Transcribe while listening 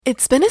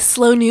It's been a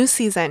slow news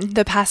season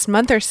the past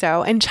month or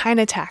so in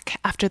China tech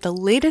after the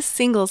latest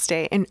Singles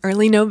Day in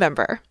early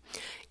November.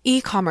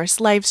 E-commerce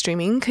live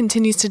streaming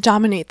continues to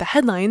dominate the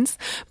headlines,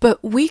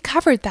 but we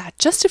covered that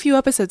just a few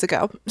episodes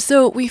ago,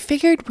 so we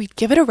figured we'd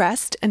give it a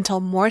rest until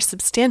more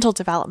substantial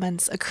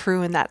developments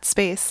accrue in that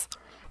space.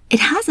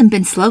 It hasn't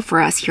been slow for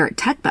us here at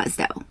TechBuzz,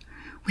 though.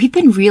 We've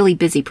been really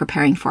busy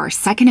preparing for our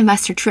second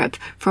investor trip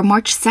for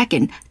March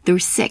 2nd through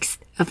 6th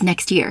of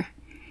next year.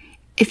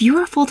 If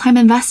you're a full-time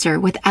investor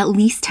with at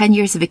least 10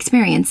 years of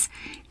experience,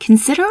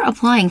 consider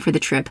applying for the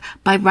trip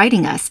by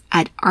writing us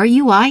at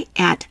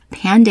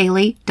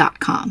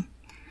rui@pandaily.com.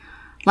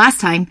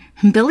 Last time,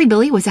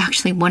 Bilibili was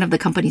actually one of the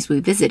companies we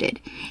visited,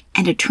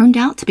 and it turned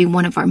out to be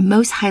one of our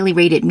most highly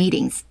rated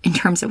meetings in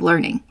terms of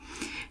learning.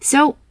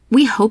 So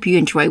we hope you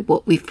enjoy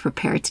what we've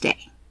prepared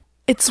today.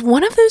 It's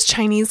one of those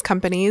Chinese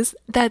companies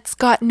that's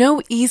got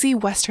no easy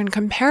Western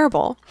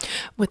comparable,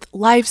 with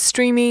live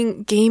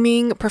streaming,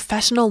 gaming,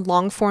 professional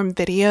long-form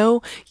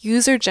video,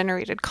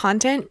 user-generated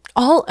content,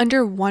 all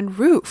under one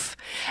roof,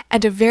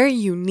 and a very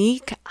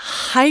unique,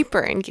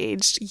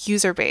 hyper-engaged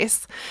user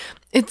base.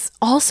 It's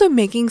also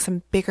making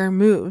some bigger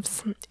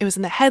moves. It was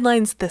in the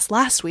headlines this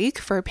last week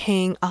for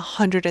paying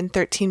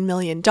 $113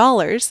 million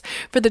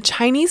for the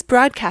Chinese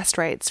broadcast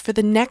rights for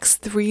the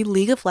next 3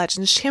 League of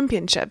Legends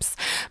championships.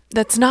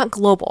 That's not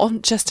global,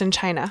 just in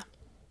China.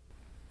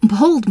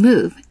 Bold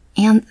move,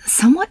 and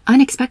somewhat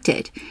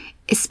unexpected,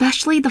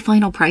 especially the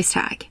final price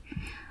tag.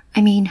 I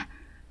mean,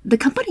 the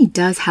company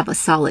does have a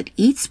solid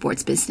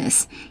esports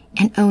business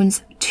and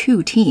owns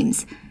 2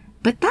 teams,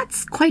 but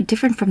that's quite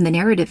different from the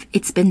narrative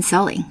it's been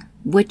selling,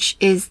 which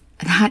is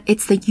that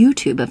it's the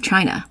YouTube of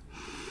China.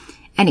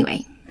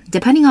 Anyway,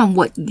 depending on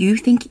what you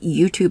think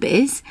YouTube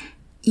is,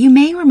 you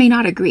may or may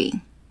not agree.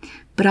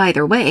 But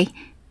either way,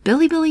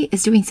 Bilibili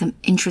is doing some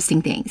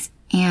interesting things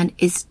and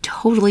is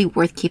totally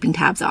worth keeping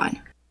tabs on.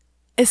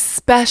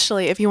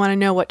 Especially if you want to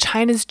know what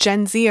China's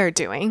Gen Z are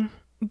doing.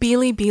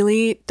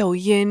 Bilibili,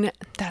 Douyin,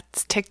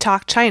 that's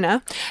TikTok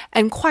China,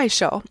 and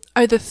Kuaishou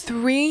are the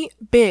 3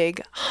 big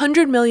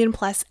 100 million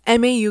plus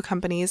MAU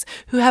companies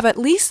who have at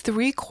least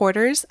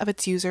 3/4 of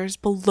its users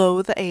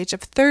below the age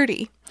of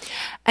 30.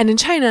 And in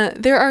China,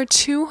 there are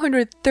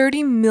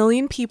 230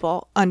 million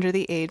people under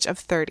the age of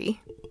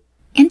 30.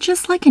 And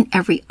just like in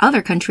every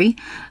other country,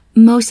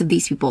 most of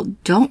these people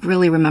don't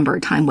really remember a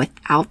time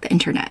without the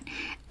internet,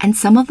 and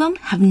some of them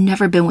have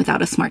never been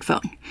without a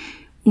smartphone.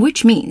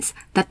 Which means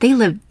that they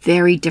live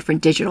very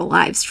different digital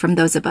lives from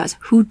those of us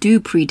who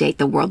do predate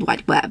the World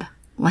Wide Web,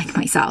 like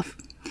myself.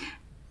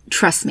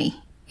 Trust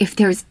me, if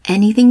there's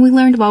anything we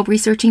learned while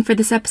researching for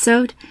this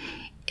episode,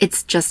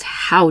 it's just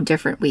how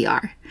different we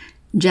are.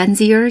 Gen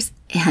Zers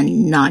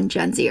and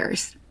non-Gen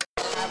Zers.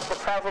 The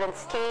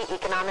president's key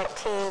economic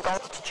team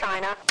goes to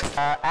China.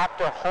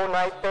 After a whole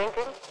night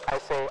thinking, I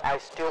say I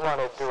still want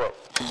to do it.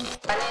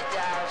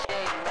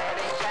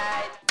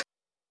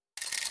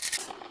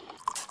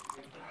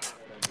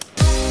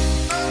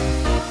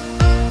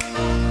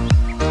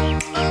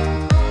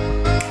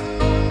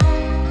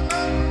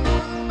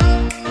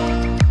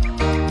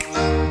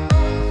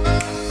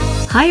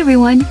 Hi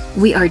everyone,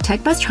 we are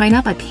TechBuzz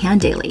China by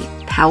Pandaily,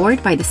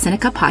 powered by the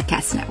Sinica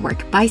Podcast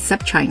Network by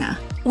SupChina.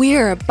 We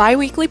are a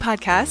bi-weekly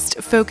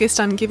podcast focused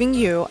on giving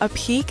you a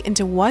peek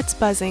into what's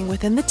buzzing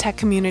within the tech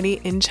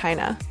community in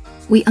China.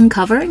 We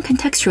uncover and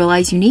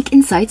contextualize unique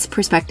insights,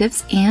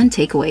 perspectives, and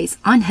takeaways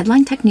on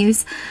headline tech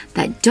news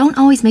that don't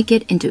always make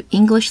it into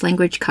English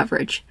language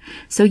coverage,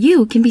 so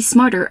you can be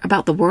smarter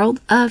about the world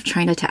of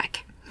China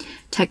tech.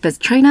 TechBuzz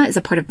China is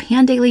a part of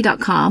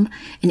pandaily.com,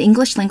 an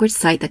English language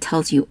site that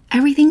tells you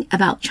everything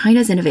about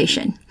China's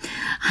innovation.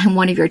 I'm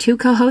one of your 2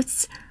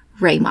 co-hosts,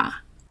 Rui Ma.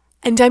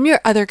 And I'm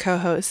your other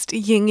co-host,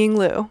 Yingying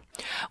Liu.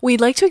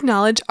 We'd like to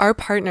acknowledge our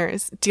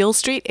partners, Deal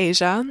Street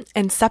Asia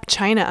and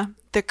SupChina,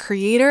 the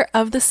creator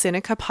of the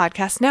Sinica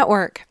Podcast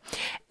Network.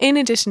 In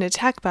addition to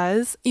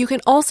TechBuzz, you can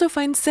also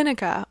find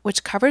Sinica,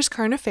 which covers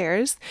current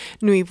affairs,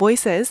 Nui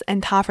Voices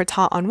and Ta for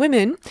Ta on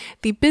Women,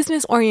 the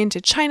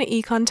business-oriented China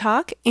Econ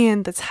Talk,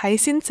 and the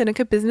Caixin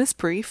Sinica Business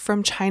Brief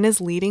from China's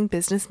leading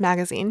business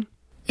magazine.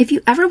 If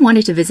you ever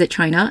wanted to visit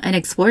China and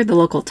explore the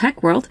local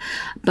tech world,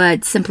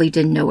 but simply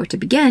didn't know where to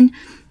begin,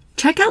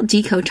 check out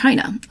Decode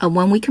China, a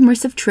 1-week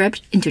immersive trip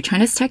into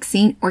China's tech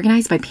scene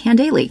organized by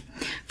Pandaily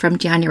from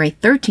January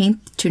 13th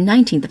to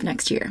 19th of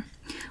next year.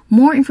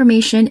 More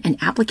information and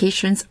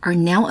applications are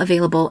now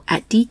available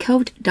at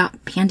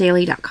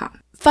decode.pandaily.com.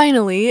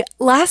 Finally,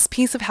 last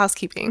piece of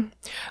housekeeping.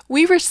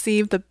 We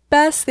received the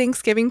best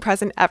Thanksgiving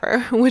present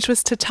ever, which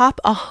was to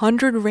top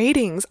 100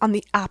 ratings on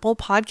the Apple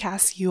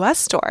Podcasts US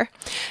store.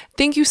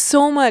 Thank you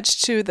so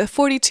much to the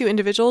 42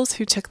 individuals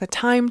who took the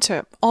time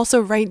to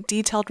also write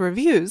detailed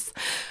reviews.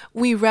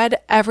 We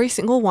read every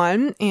single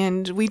one,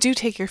 and we do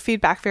take your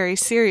feedback very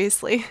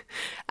seriously.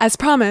 As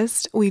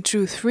promised, we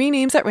drew 3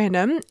 names at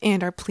random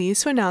and are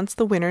pleased to announce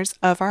the winners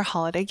of our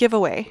holiday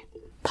giveaway.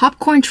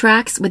 Popcorn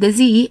Tracks with a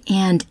Z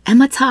and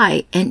Emma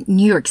Tai in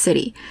New York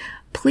City.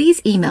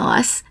 Please email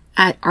us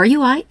at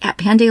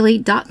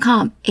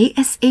rui@pandaily.com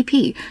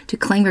ASAP to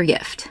claim your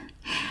gift.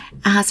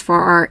 As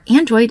for our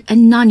Android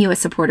and non-US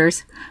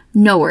supporters,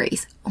 no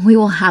worries, we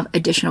will have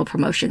additional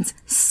promotions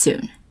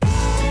soon.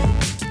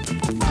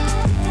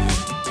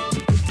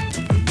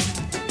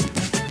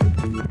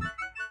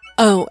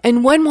 Oh,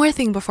 and one more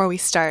thing before we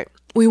start.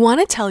 We want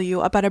to tell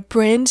you about a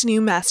brand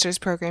new master's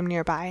program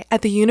nearby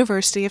at the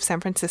University of San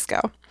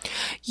Francisco.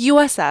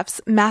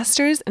 USF's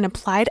Master's in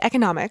Applied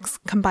Economics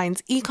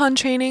combines econ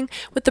training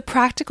with the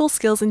practical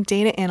skills in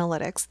data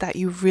analytics that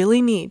you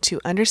really need to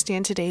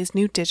understand today's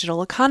new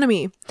digital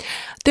economy.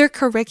 Their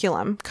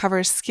curriculum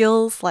covers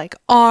skills like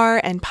R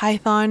and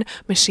Python,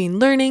 machine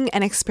learning,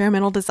 and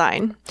experimental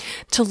design.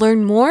 To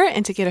learn more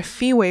and to get a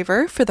fee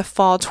waiver for the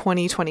fall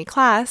 2020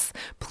 class,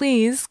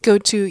 please go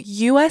to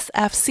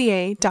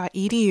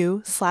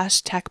usfca.edu/techbuzz.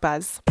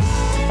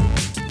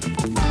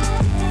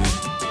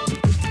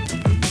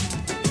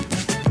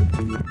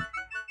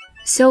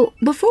 So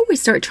before we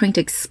start trying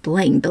to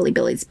explain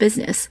Bilibili's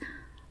business,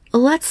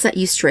 let's set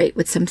you straight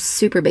with some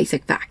super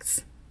basic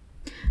facts.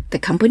 The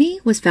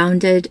company was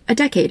founded a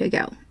decade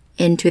ago,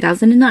 in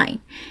 2009,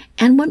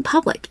 and went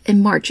public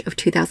in March of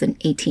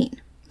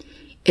 2018.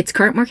 Its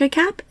current market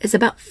cap is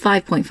about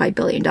 $5.5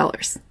 billion.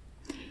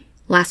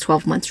 Last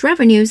 12 months'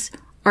 revenues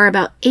are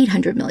about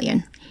 $800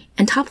 million,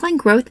 and top-line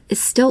growth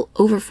is still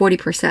over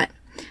 40%,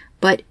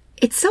 but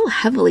it's still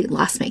heavily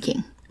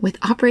loss-making, with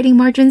operating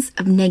margins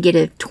of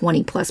negative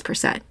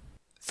 20+%.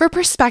 For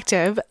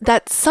perspective,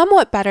 that's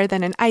somewhat better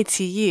than an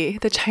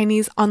iQIYI, the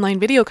Chinese online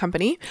video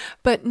company,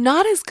 but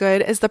not as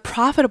good as the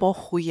profitable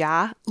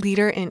Huya,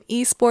 leader in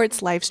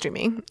esports live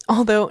streaming,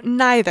 although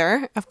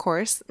neither, of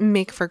course,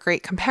 make for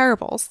great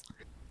comparables.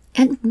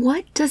 And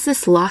what does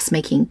this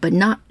loss-making but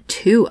not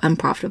too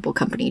unprofitable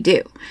company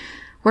do?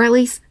 Or at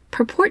least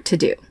purport to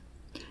do?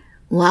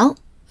 Well,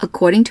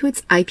 according to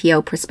its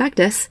IPO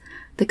prospectus,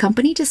 the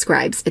company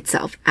describes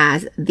itself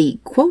as the,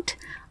 quote,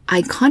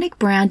 iconic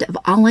brand of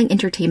online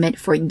entertainment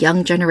for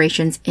young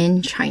generations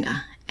in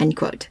China, end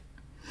quote.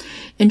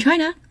 In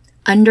China,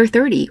 under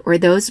 30 or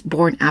those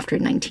born after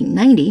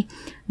 1990,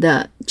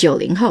 the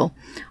 90后,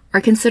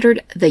 are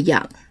considered the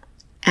young.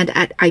 And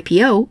at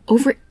IPO,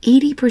 over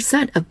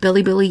 80% of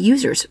Bilibili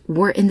users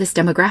were in this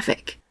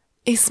demographic.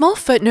 A small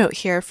footnote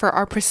here for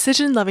our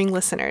precision-loving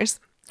listeners.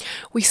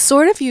 We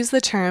sort of use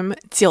the term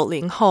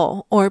 90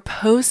后, or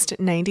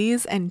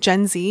post-90s, and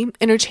Gen Z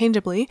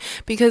interchangeably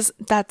because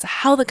that's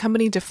how the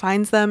company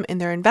defines them in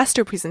their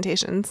investor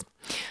presentations.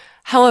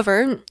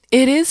 However,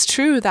 it is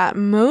true that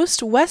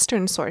most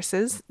Western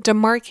sources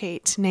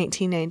demarcate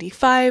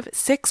 1995,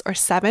 6, or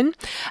 7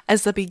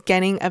 as the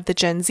beginning of the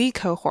Gen Z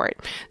cohort,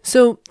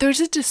 so there's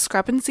a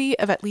discrepancy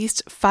of at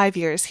least 5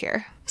 years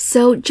here.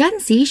 So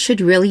Gen Z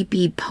should really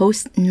be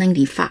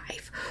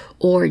post-95,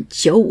 or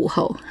 95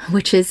后,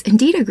 which is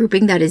indeed a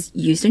grouping that is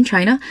used in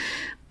China,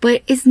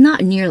 but is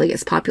not nearly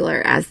as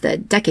popular as the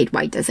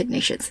decade-wide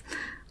designations,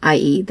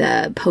 i.e.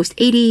 the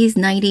post-80s,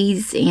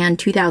 90s, and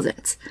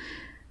 2000s.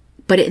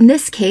 But in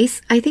this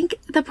case, I think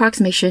the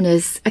approximation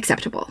is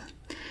acceptable.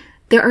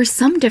 There are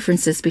some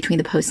differences between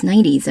the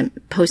post-90s and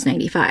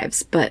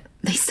post-95s, but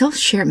they still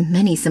share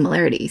many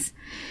similarities.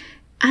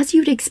 As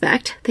you'd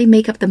expect, they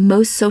make up the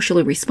most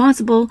socially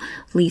responsible,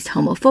 least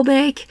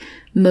homophobic,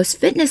 most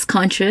fitness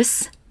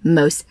conscious,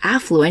 most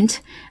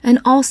affluent, and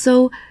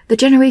also the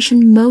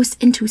generation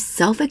most into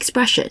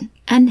self-expression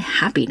and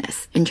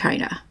happiness in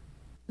China.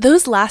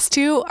 Those last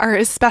two are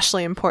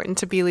especially important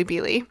to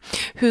Bilibili,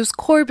 whose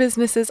core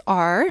businesses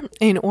are,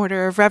 in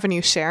order of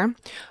revenue share,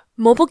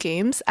 mobile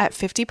games at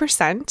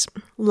 50%,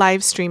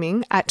 live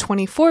streaming at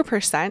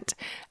 24%,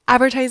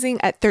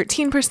 advertising at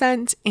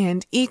 13%,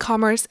 and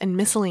e-commerce and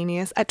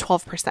miscellaneous at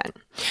 12%.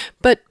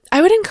 But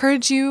I would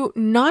encourage you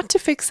not to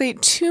fixate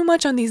too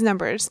much on these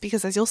numbers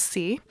because, as you'll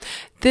see,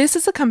 this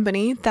is a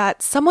company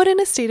that's somewhat in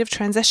a state of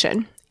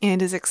transition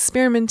and is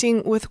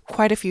experimenting with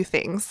quite a few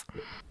things.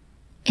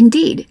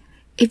 Indeed.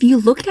 If you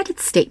looked at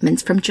its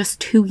statements from just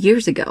 2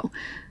 years ago,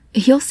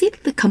 you'll see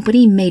that the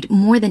company made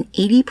more than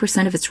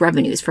 80% of its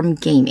revenues from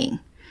gaming,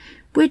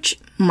 which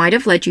might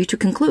have led you to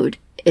conclude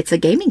it's a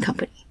gaming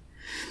company.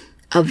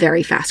 A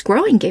very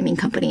fast-growing gaming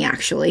company,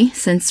 actually,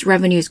 since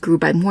revenues grew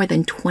by more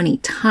than 20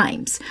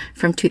 times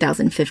from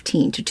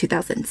 2015 to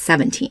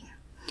 2017.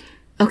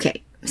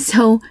 Okay,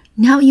 so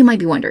now you might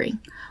be wondering,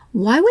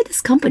 why would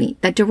this company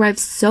that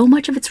derives so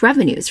much of its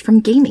revenues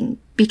from gaming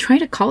be trying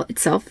to call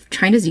itself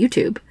China's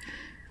YouTube?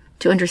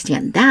 To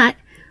understand that,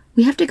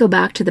 we have to go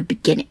back to the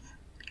beginning.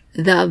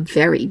 The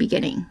very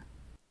beginning.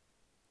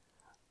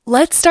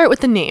 Let's start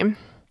with the name.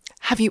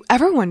 Have you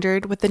ever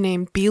wondered what the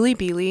name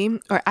Bilibili,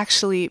 or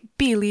actually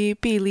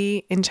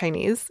Bili in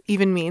Chinese,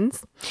 even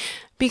means?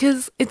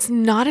 Because it's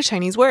not a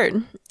Chinese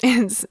word.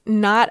 It's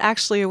not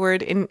actually a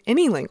word in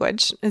any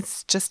language.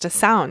 It's just a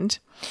sound.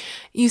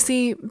 You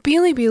see,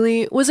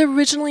 Bilibili was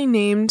originally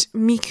named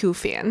Miku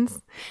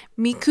fans.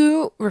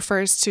 Miku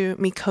refers to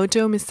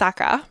Mikoto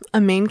Misaka,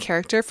 a main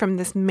character from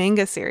this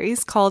manga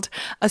series called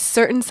A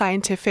Certain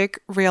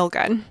Scientific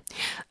Railgun.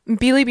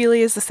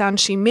 Bilibili is the sound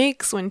she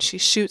makes when she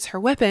shoots her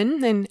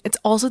weapon, and it's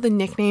also the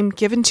nickname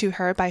given to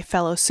her by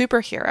fellow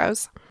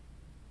superheroes.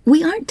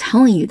 We aren't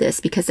telling you this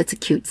because it's a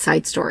cute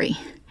side story.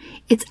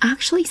 It's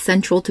actually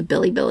central to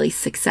Bilibili's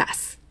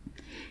success.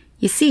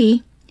 You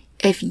see,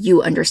 if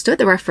you understood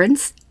the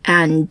reference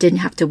and didn't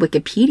have to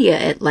Wikipedia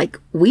it like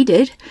we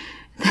did,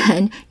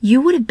 then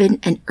you would have been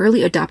an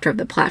early adopter of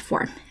the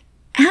platform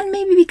and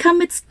maybe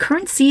become its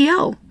current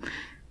CEO,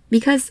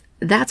 because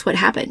that's what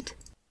happened.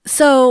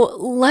 So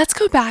let's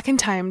go back in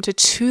time to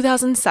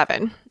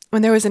 2007,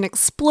 when there was an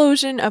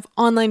explosion of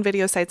online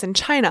video sites in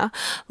China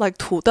like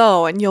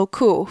Tudou and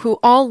Youku, who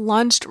all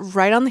launched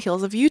right on the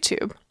heels of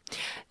YouTube.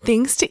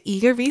 Thanks to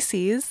eager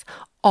VCs,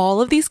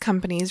 all of these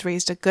companies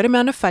raised a good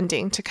amount of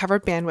funding to cover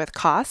bandwidth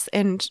costs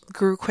and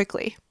grew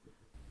quickly.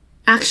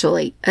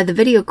 Actually, the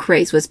video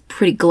craze was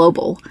pretty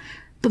global,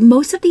 but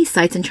most of these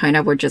sites in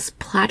China were just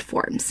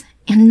platforms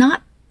and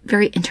not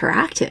very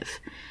interactive.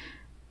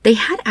 They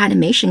had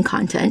animation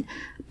content,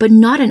 but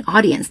not an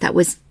audience that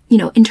was,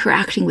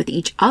 interacting with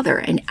each other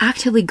and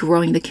actively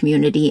growing the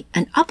community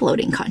and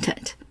uploading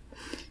content.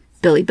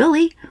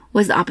 Bilibili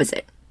was the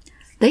opposite.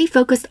 They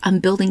focused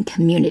on building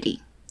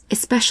community,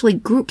 especially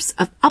groups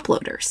of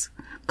uploaders,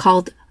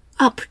 called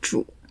UP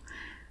主,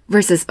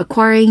 versus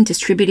acquiring,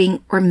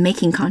 distributing, or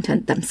making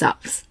content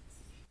themselves.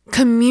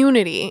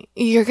 Community.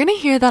 You're going to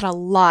hear that a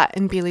lot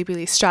in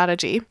Bilibili's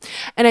strategy,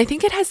 and I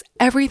think it has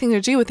everything to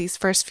do with these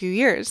first few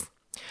years.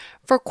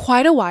 For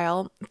quite a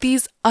while,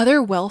 these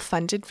other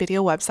well-funded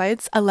video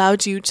websites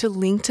allowed you to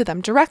link to them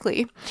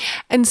directly.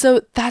 And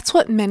so that's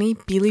what many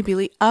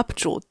Bilibili UP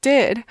主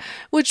did,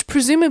 which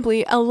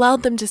presumably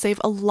allowed them to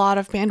save a lot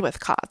of bandwidth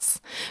costs.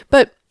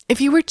 But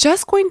if you were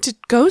just going to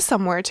go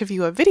somewhere to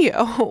view a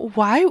video,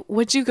 why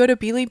would you go to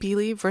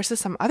Bilibili versus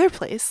some other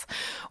place?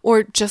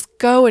 Or just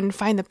go and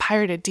find the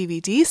pirated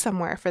DVD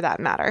somewhere, for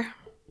that matter?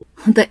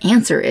 The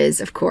answer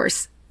is, of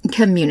course,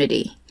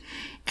 community.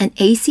 And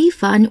AC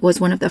Fun was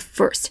one of the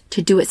first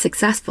to do it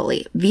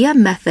successfully via a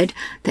method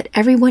that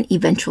everyone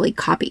eventually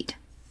copied.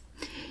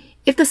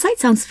 If the site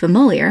sounds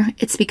familiar,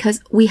 it's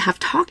because we have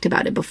talked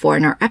about it before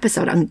in our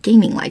episode on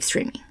gaming live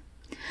streaming.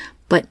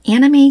 But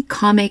Anime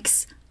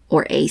Comics,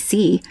 or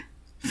AC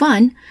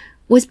Fun,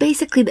 was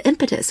basically the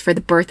impetus for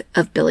the birth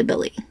of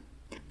Bilibili.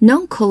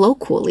 Known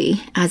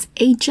colloquially as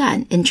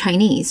A-Gen in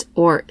Chinese,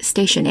 or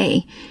Station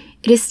A,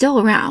 it is still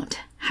around,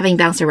 having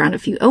bounced around a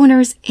few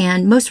owners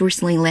and most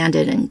recently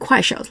landed in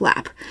Kuaishou's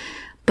lap.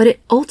 But it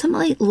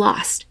ultimately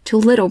lost to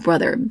little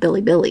brother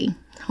Bilibili,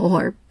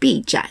 or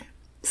B-Gen,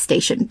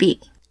 Station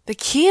B. The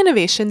key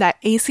innovation that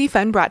AC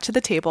Fun brought to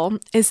the table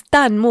is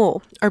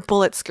Danmu, or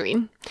bullet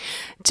screen.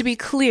 To be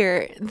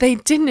clear, they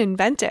didn't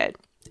invent it.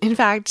 In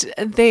fact,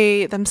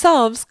 they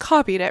themselves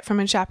copied it from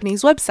a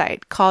Japanese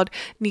website called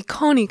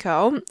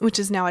Nikoniko, which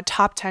is now a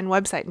top 10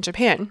 website in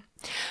Japan.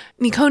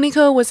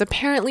 Nikoniko was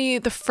apparently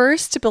the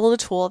first to build a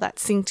tool that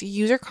synced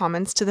user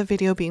comments to the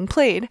video being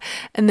played,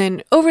 and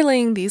then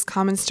overlaying these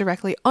comments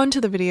directly onto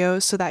the video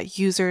so that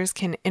users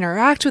can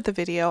interact with the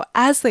video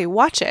as they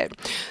watch it,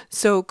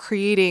 so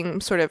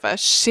creating sort of a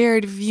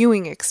shared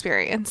viewing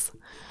experience.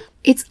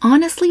 It's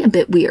honestly a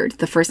bit weird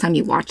the first time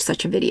you watch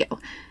such a video,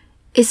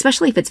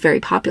 especially if it's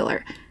very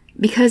popular,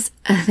 because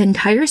the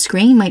entire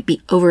screen might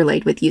be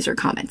overlaid with user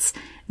comments,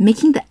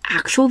 making the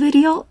actual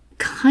video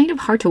kind of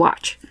hard to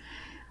watch.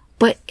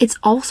 But it's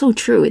also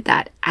true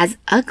that as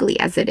ugly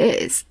as it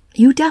is,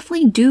 you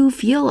definitely do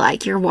feel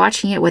like you're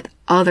watching it with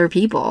other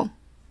people.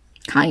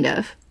 Kind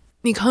of.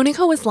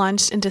 Nikoniko was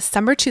launched in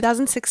December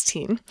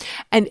 2016,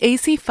 and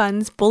AC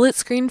Fun's bullet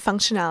screen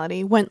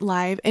functionality went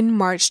live in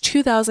March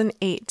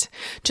 2008,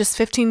 just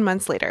 15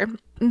 months later.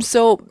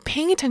 So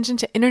paying attention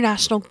to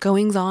international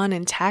goings-on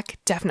in tech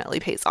definitely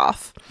pays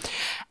off.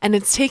 And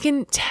it's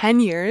taken 10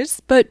 years,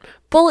 but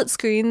bullet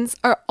screens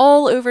are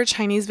all over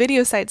Chinese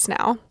video sites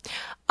now.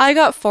 I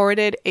got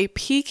forwarded a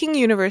Peking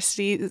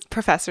University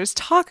professor's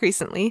talk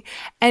recently,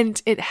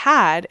 and it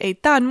had a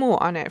Danmu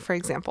on it, for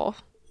example.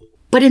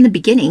 But in the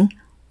beginning,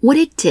 what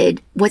it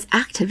did was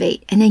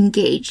activate and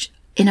engage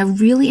in a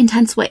really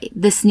intense way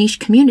this niche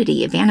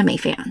community of anime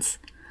fans,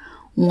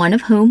 one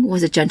of whom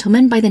was a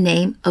gentleman by the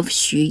name of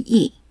Xu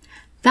Yi,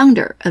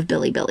 founder of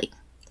Bilibili.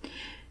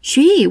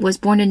 Xu Yi was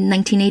born in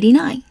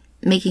 1989,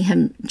 making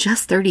him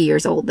just 30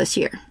 years old this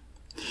year.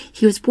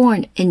 He was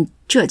born in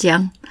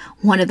Zhejiang,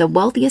 one of the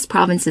wealthiest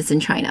provinces in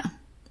China.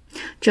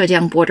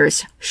 Zhejiang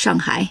borders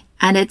Shanghai,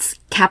 and its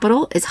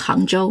capital is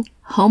Hangzhou,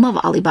 home of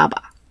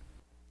Alibaba.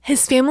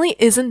 His family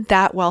isn't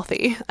that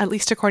wealthy, at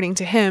least according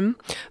to him,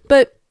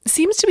 but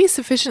seems to be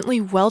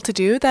sufficiently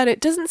well-to-do that it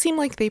doesn't seem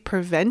like they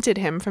prevented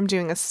him from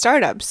doing a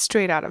startup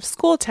straight out of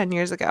school 10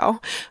 years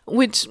ago,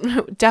 which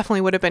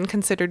definitely would have been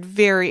considered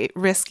very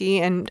risky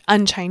and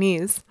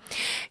un-Chinese.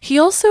 He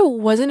also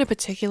wasn't a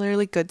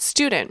particularly good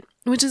student,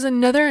 which is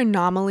another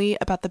anomaly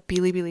about the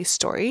Bilibili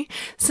story,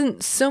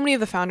 since so many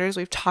of the founders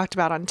we've talked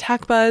about on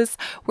TechBuzz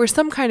were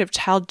some kind of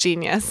child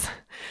genius.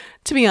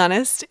 To be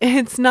honest,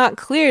 it's not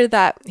clear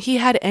that he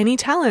had any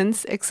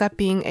talents except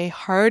being a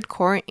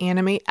hardcore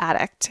anime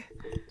addict.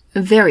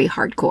 Very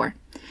hardcore.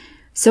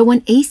 So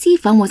when AC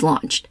Fun was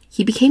launched,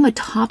 he became a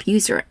top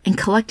user and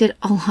collected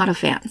a lot of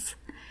fans.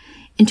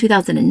 In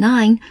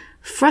 2009,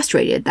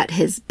 Frustrated that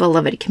his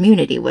beloved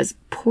community was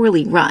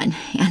poorly run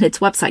and its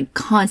website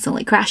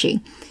constantly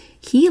crashing,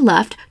 he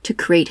left to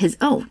create his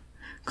own,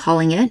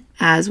 calling it,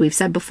 as we've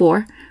said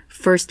before,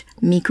 first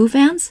Miku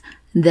Fans,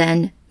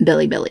 then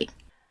Bilibili.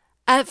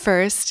 At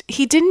first,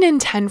 he didn't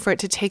intend for it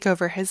to take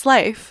over his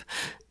life,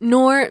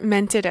 nor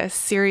meant it as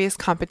serious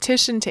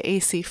competition to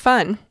AC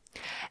Fun.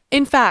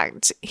 In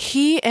fact,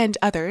 he and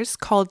others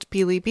called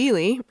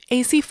Bilibili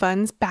AC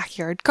Fun's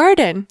backyard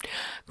garden,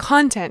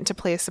 content to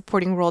play a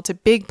supporting role to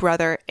big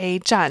brother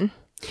A-Jan.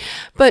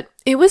 But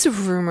it was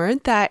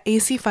rumored that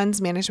AC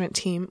Fun's management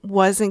team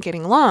wasn't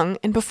getting along,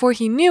 and before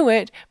he knew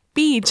it,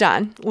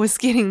 B-Jan was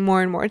getting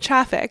more and more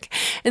traffic.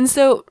 And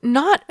so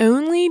not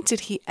only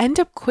did he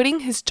end up quitting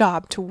his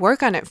job to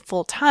work on it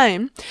full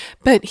time,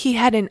 but he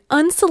had an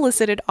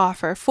unsolicited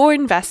offer for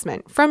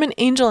investment from an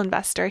angel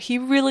investor he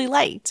really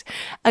liked,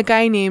 a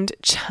guy named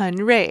Chen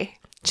Rui.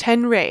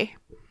 Same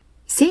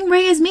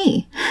Ray as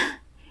me.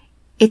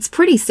 It's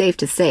pretty safe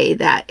to say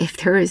that if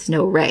there is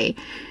no Ray,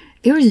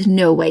 there is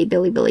no way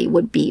Bilibili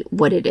would be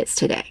what it is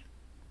today.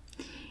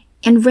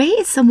 And Ray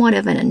is somewhat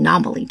of an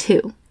anomaly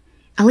too,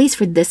 at least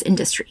for this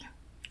industry.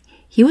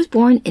 He was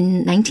born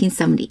in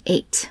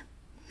 1978.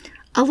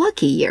 A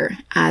lucky year,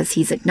 as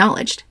he's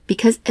acknowledged,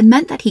 because it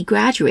meant that he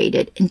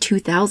graduated in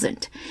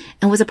 2000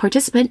 and was a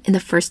participant in the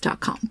first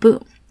dot-com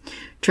boom,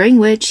 during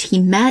which he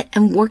met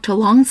and worked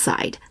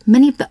alongside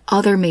many of the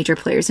other major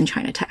players in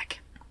China tech.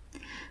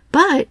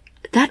 But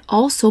that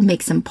also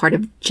makes him part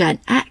of Gen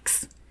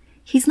X.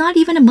 He's not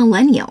even a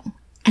millennial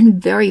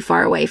and very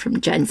far away from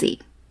Gen Z.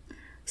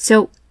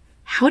 So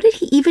how did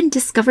he even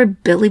discover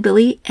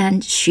Bilibili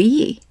and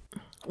Xuyi?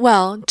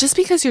 Well, just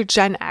because you're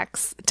Gen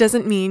X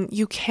doesn't mean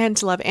you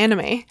can't love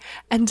anime.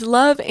 And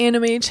love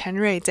anime Chen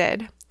Rui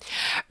did.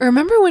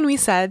 Remember when we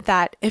said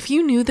that if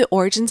you knew the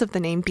origins of the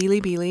name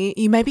Bilibili,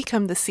 you might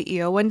become the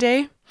CEO one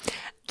day?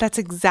 That's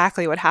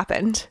exactly what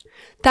happened.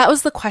 That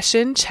was the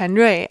question Chen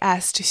Rui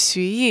asked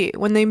Xuyi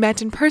when they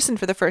met in person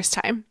for the first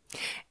time.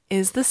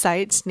 Is the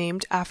site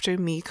named after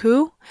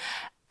Miku?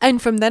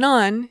 And from then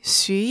on,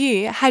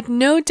 Xuyi had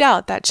no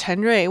doubt that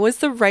Chen Rui was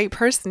the right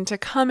person to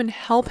come and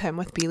help him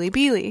with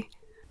Bilibili.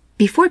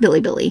 Before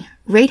Bilibili,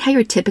 Ray had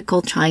your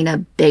typical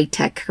China big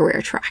tech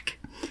career track.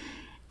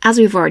 As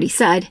we've already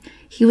said,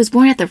 he was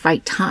born at the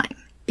right time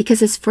because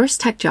his first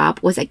tech job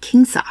was at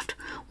Kingsoft,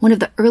 one of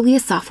the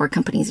earliest software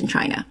companies in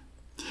China.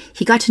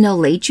 He got to know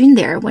Lei Jun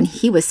there when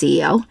he was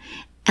CEO,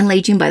 and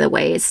Lei Jun, by the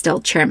way, is still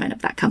chairman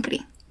of that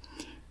company.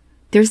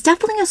 There's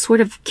definitely a sort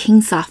of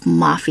Kingsoft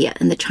mafia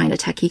in the China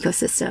tech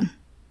ecosystem.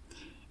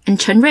 And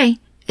Chen Rui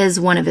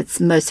is one of its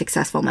most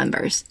successful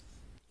members.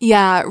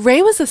 Yeah,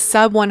 Ray was a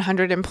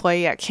sub-100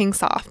 employee at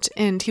Kingsoft,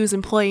 and he was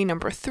employee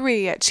number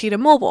 3 at Cheetah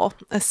Mobile,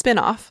 a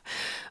spinoff.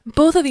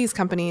 Both of these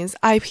companies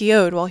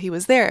IPO'd while he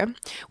was there,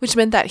 which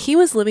meant that he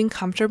was living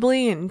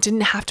comfortably and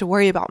didn't have to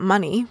worry about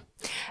money.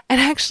 And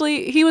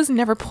actually, he was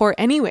never poor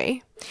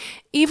anyway.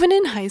 Even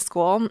in high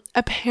school,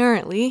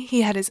 apparently,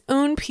 he had his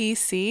own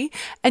PC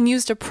and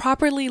used a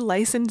properly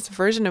licensed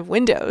version of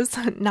Windows,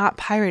 not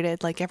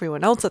pirated like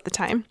everyone else at the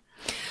time.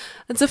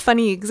 That's a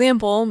funny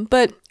example,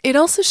 but it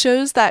also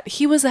shows that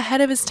he was ahead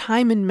of his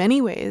time in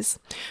many ways.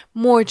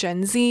 More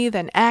Gen Z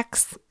than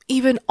X,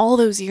 even all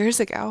those years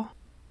ago.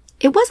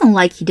 It wasn't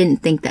like he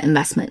didn't think the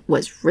investment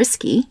was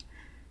risky.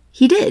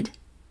 He did.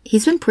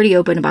 He's been pretty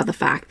open about the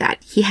fact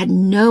that he had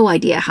no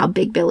idea how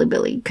big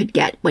Bilibili could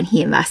get when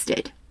he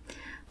invested.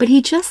 But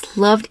he just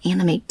loved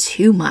anime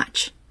too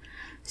much.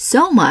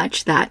 So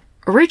much that,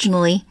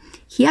 originally,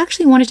 he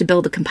actually wanted to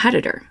build a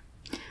competitor.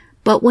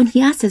 But when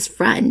he asked his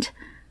friend,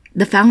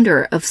 the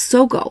founder of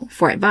Sogo,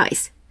 for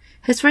advice,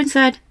 his friend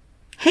said,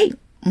 "Hey,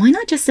 why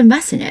not just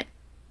invest in it?"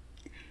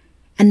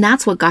 And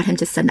that's what got him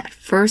to send that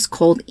first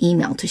cold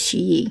email to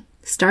Xuyi,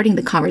 starting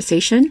the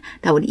conversation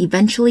that would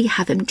eventually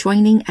have him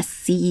joining as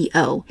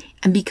CEO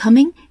and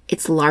becoming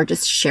its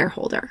largest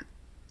shareholder.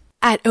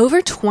 At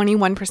over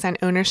 21%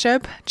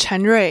 ownership,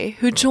 Chen Rui,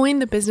 who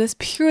joined the business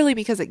purely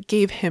because it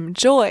gave him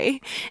joy,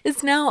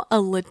 is now a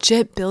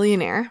legit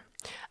billionaire.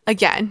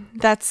 Again,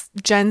 that's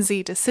Gen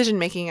Z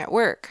decision-making at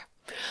work.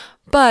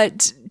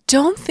 But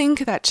don't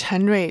think that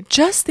Chen Rui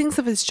just thinks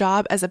of his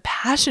job as a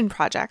passion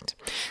project.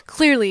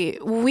 Clearly,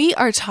 we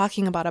are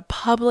talking about a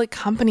public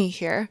company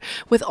here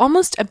with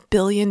almost $1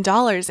 billion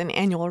in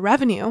annual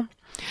revenue.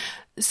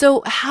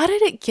 So how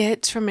did it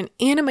get from an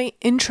anime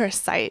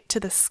interest site to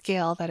the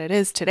scale that it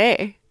is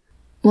today?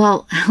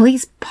 Well, at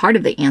least part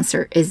of the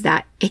answer is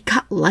that it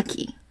got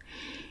lucky.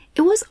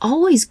 It was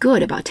always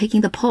good about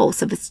taking the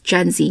pulse of its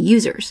Gen Z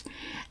users,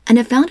 and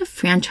it found a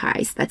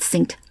franchise that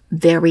synced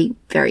very,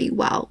 very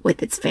well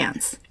with its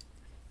fans.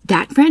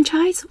 That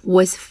franchise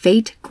was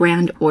Fate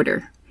Grand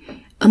Order,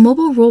 a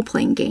mobile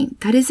role-playing game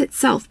that is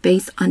itself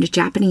based on a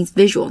Japanese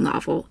visual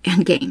novel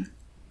and game.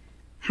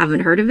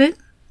 Haven't heard of it?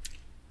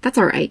 That's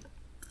all right.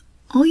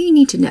 All you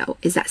need to know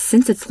is that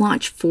since its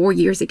launch 4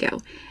 years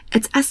ago,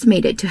 it's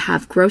estimated to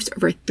have grossed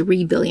over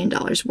 $3 billion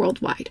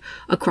worldwide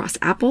across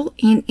Apple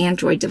and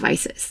Android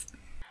devices.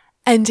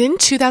 And in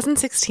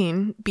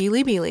 2016,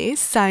 Bilibili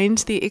signed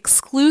the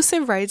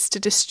exclusive rights to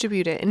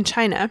distribute it in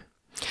China.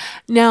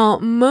 Now,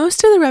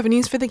 most of the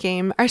revenues for the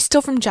game are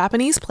still from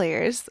Japanese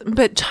players,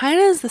 but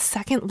China is the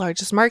second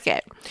largest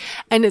market,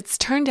 and it's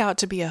turned out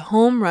to be a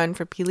home run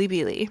for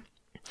Bilibili.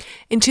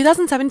 In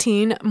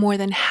 2017, more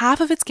than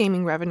half of its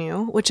gaming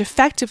revenue, which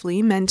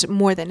effectively meant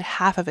more than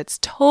half of its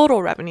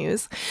total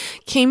revenues,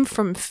 came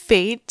from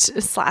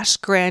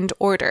Fate/Grand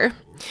Order.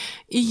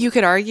 You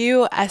could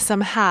argue, as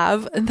some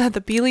have, that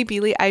the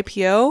Bilibili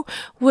IPO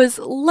was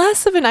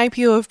less of an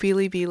IPO of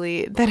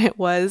Bilibili than it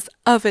was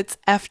of its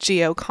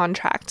FGO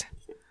contract.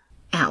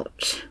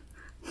 Ouch.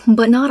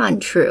 But not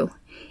untrue.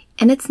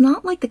 And it's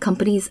not like the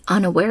company's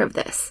unaware of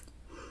this.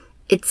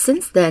 It's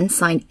since then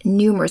signed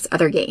numerous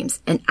other games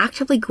and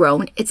actively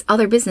grown its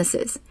other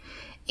businesses,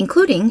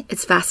 including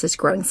its fastest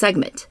growing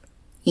segment,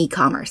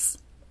 e-commerce.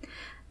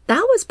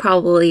 That was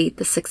probably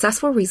the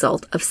successful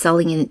result of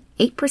selling an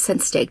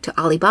 8% stake to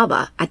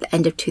Alibaba at the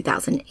end of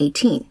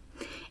 2018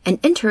 and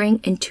entering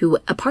into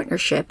a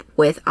partnership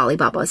with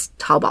Alibaba's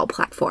Taobao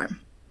platform.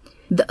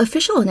 The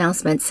official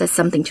announcement says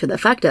something to the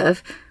effect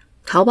of,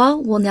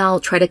 Taobao will now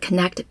try to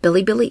connect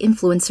Bilibili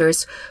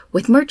influencers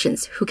with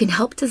merchants who can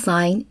help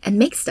design and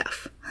make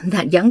stuff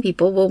that young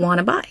people will want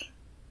to buy.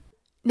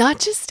 Not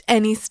just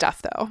any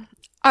stuff, though.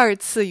 二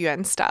次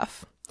元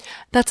stuff.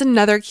 That's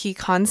another key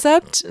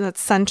concept that's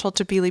central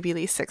to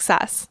Bilibili's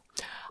success.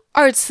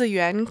 二次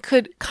元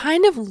could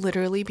kind of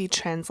literally be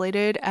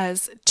translated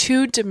as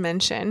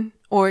two-dimension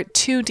or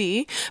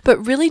 2D,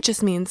 but really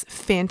just means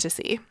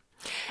fantasy.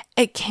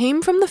 It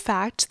came from the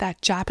fact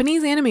that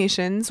Japanese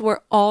animations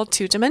were all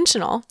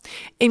two-dimensional,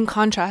 in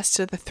contrast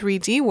to the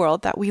 3D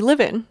world that we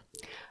live in.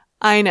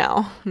 I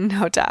know,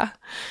 no duh.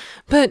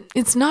 But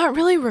it's not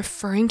really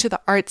referring to the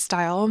art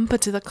style,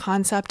 but to the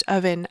concept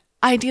of an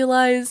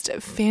idealized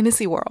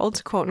fantasy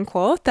world, quote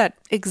unquote, that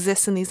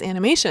exists in these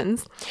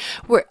animations,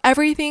 where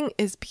everything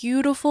is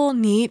beautiful,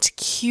 neat,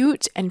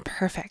 cute, and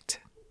perfect.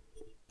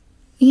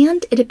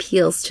 And it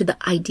appeals to the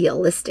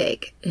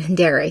idealistic,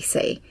 dare I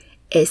say,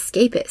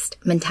 escapist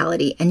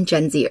mentality and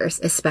Gen Zers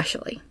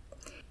especially.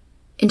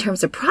 In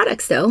terms of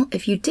products though,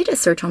 if you did a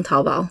search on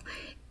Taobao,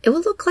 it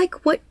would look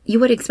like what you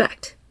would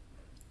expect.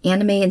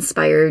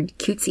 Anime-inspired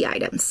cutesy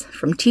items,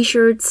 from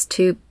t-shirts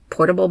to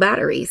portable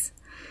batteries.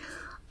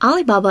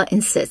 Alibaba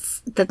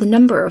insists that the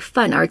number of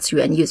fun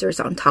Artsuyan users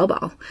on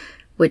Taobao,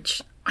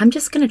 which I'm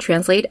just going to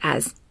translate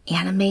as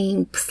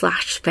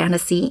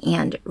anime/fantasy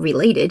and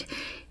related,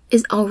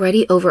 is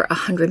already over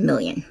 100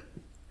 million.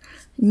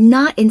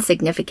 Not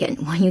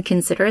insignificant when you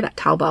consider that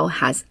Taobao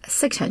has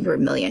 600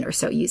 million or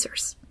so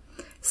users.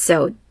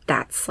 So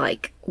that's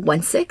like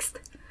 1/6.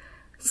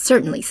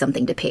 Certainly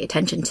something to pay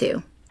attention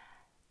to.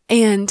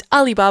 And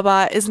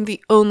Alibaba isn't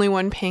the only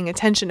one paying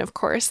attention, of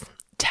course.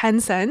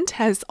 Tencent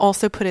has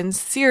also put in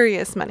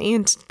serious money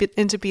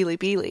into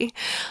Bilibili,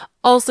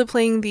 also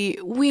playing the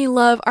We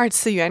Love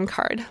Artsuyan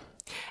card.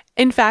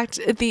 In fact,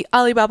 the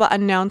Alibaba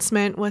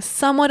announcement was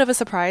somewhat of a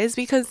surprise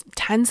because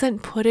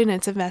Tencent put in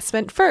its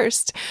investment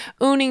first,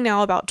 owning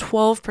now about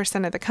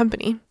 12% of the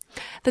company.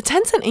 The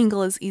Tencent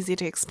angle is easy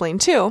to explain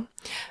too.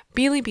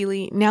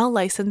 Bilibili now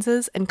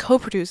licenses and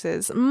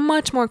co-produces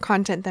much more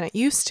content than it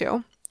used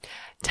to.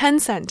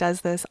 Tencent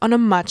does this on a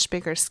much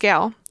bigger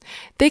scale.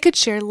 They could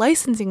share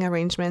licensing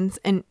arrangements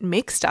and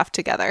make stuff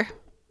together.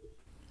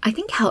 I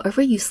think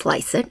however you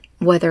slice it,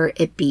 whether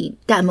it be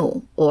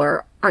Damu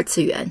or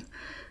Artsuyan,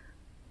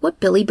 what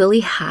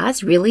Bilibili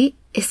has really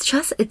is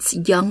just its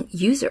young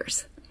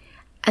users.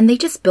 And they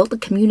just built the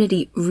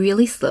community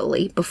really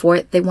slowly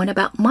before they went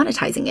about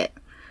monetizing it.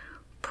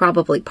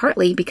 Probably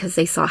partly because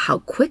they saw how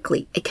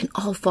quickly it can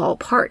all fall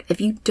apart if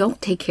you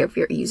don't take care of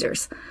your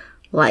users,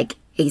 like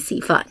AC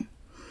Fun.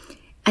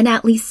 And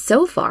at least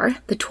so far,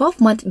 the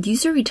 12-month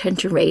user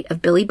retention rate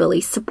of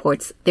Bilibili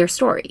supports their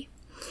story.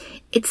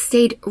 It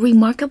stayed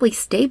remarkably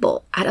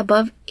stable at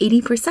above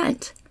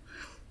 80%.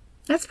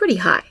 That's pretty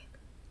high.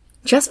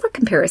 Just for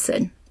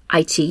comparison,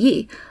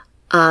 iQIYI,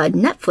 a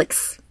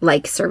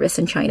Netflix-like service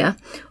in China,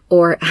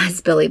 or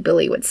as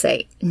Bilibili would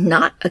say,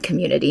 not a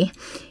community,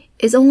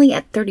 is only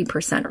at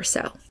 30% or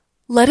so.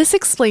 Let us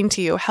explain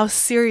to you how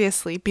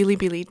seriously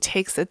Bilibili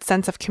takes its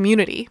sense of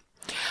community.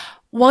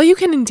 While you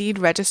can indeed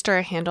register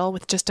a handle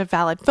with just a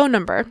valid phone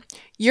number,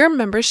 your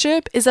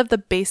membership is of the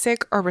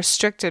basic or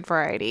restricted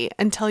variety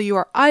until you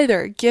are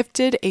either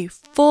gifted a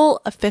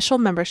full official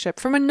membership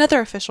from another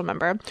official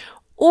member,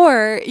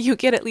 or you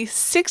get at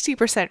least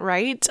 60%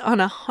 right on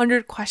a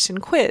 100-question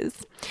quiz.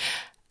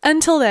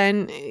 Until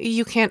then,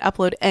 you can't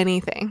upload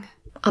anything.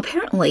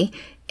 Apparently,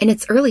 in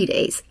its early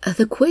days,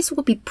 the quiz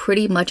will be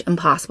pretty much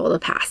impossible to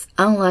pass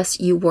unless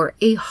you were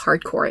a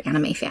hardcore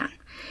anime fan.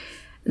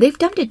 They've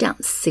dumbed it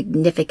down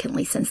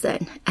significantly since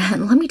then,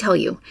 and let me tell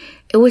you,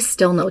 it was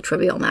still no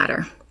trivial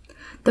matter.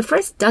 The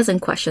first dozen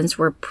questions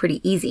were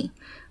pretty easy,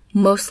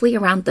 mostly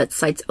around the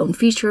site's own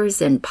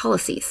features and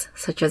policies,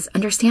 such as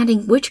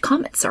understanding which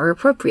comments are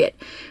appropriate,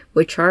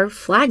 which are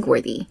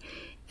flag-worthy,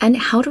 and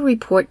how to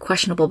report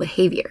questionable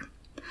behavior.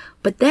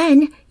 But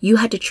then you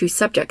had to choose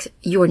subjects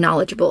you were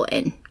knowledgeable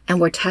in, and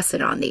were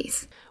tested on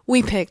these.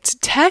 We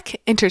picked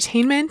tech,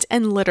 entertainment,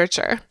 and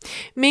literature,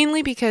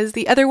 mainly because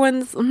the other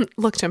ones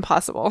looked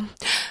impossible.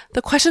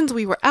 The questions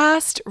we were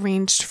asked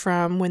ranged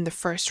from when the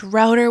first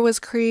router was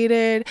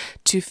created,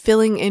 to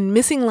filling in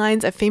missing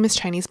lines of famous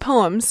Chinese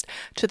poems,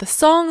 to the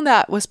song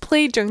that was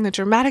played during the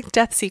dramatic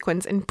death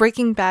sequence in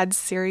Breaking Bad's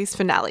series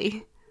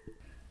finale.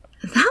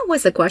 That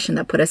was a question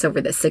that put us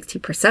over the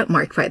 60%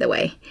 mark, by the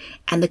way.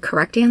 And the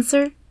correct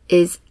answer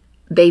is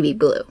Baby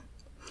Blue.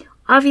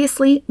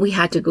 Obviously, we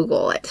had to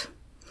Google it.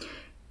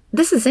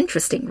 This is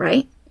interesting,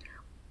 right?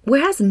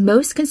 Whereas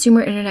most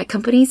consumer internet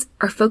companies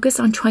are focused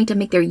on trying to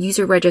make their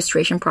user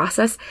registration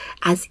process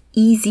as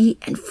easy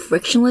and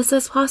frictionless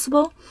as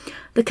possible,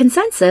 the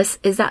consensus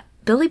is that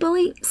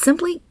Bilibili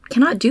simply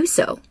cannot do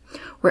so,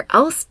 or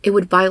else it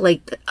would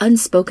violate the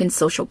unspoken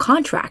social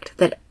contract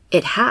that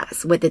it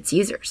has with its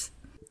users.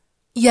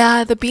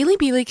 Yeah, the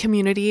Bilibili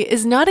community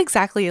is not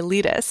exactly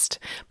elitist,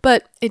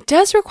 but it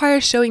does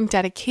require showing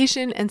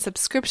dedication and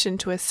subscription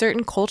to a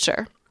certain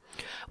culture.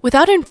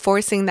 Without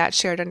enforcing that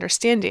shared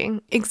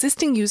understanding,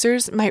 existing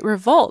users might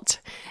revolt.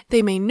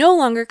 They may no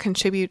longer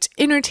contribute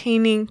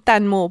entertaining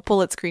弹幕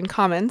bullet screen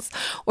comments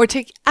or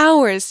take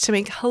hours to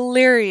make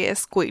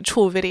hilarious 鬼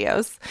畜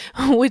videos,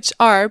 which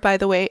are, by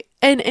the way,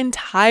 an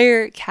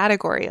entire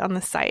category on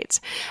the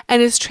site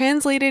and is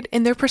translated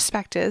in their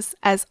prospectus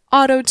as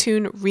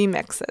auto-tune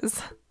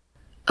remixes.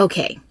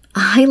 Okay,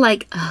 I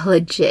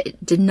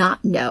legit did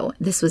not know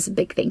this was a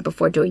big thing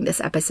before doing this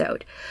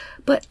episode,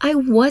 but I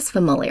was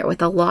familiar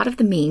with a lot of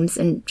the memes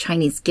in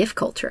Chinese GIF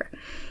culture,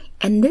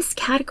 and this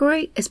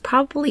category is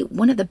probably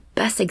one of the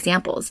best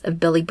examples of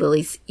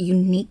Bilibili's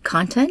unique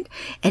content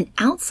and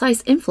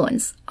outsized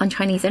influence on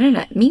Chinese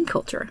internet meme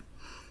culture.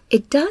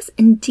 It does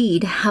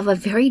indeed have a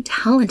very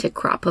talented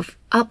crop of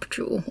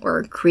up-drew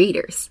or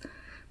creators,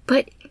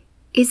 but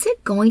is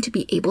it going to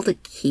be able to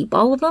keep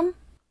all of them?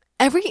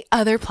 Every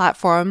other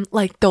platform,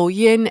 like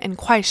Douyin and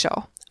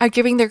Kuaishou, are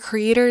giving their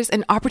creators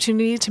an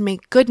opportunity to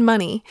make good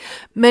money,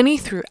 many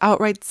through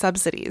outright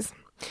subsidies.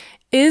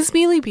 Is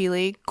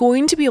Bilibili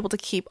going to be able to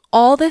keep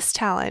all this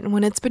talent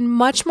when it's been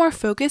much more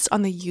focused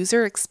on the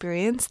user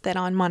experience than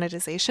on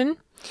monetization?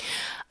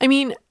 I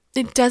mean,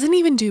 it doesn't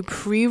even do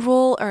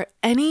pre-roll or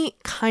any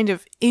kind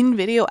of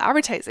in-video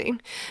advertising.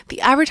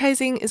 The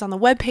advertising is on the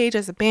webpage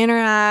as a banner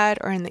ad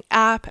or in the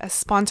app as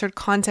sponsored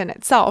content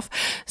itself,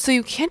 so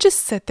you can't just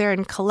sit there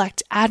and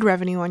collect ad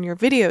revenue on your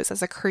videos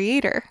as a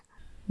creator.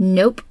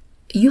 Nope.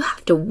 You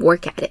have to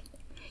work at it.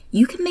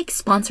 You can make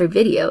sponsored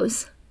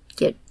videos,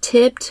 get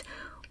tipped,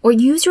 or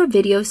use your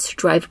videos to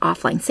drive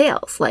offline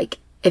sales, like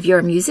if you're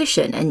a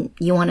musician and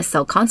you want to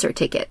sell concert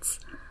tickets.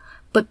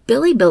 But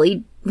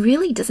Bilibili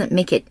really doesn't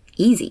make it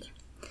easy.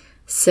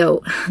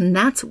 So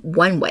that's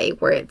one way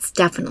where it's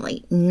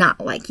definitely not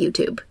like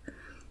YouTube.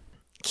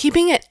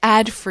 Keeping it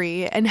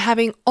ad-free and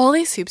having all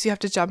these hoops you have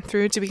to jump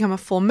through to become a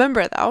full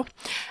member, though,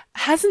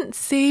 hasn't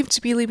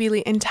saved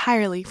Bilibili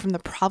entirely from the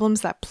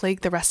problems that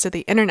plague the rest of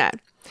the internet.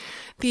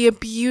 The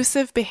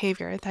abusive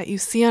behavior that you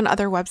see on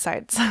other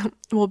websites,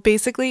 well,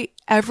 basically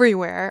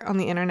everywhere on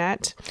the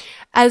internet,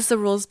 as the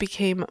rules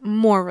became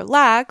more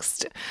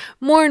relaxed,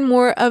 more and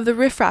more of the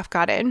riffraff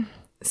got in.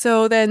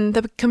 So then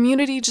the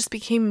community just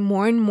became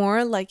more and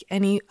more like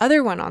any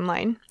other one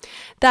online.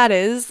 That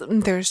is,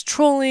 there's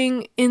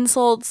trolling,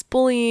 insults,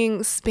 bullying,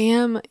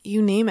 spam,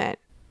 you name it.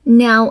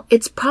 Now,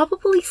 it's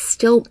probably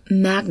still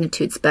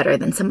magnitudes better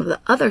than some of the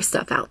other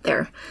stuff out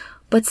there,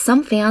 but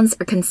some fans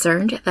are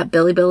concerned that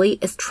Bilibili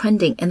is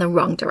trending in the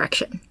wrong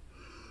direction.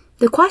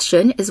 The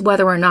question is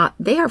whether or not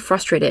they are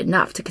frustrated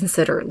enough to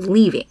consider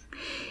leaving.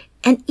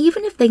 And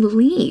even if they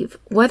leave,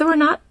 whether or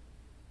not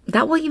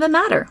that will even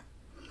matter.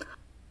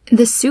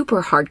 The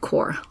super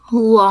hardcore,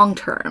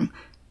 long-term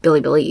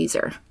Bilibili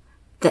user,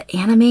 the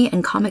anime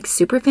and comics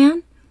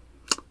superfan,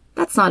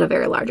 that's not a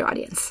very large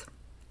audience.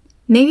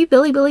 Maybe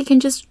Bilibili can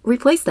just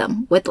replace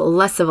them with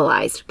less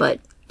civilized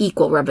but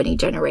equal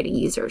revenue-generating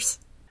users.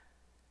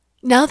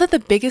 Now that the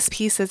biggest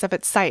pieces of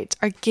its site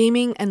are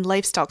gaming and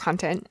lifestyle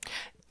content,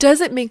 does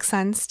it make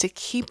sense to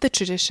keep the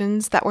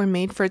traditions that were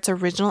made for its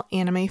original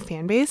anime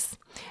fanbase?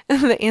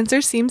 The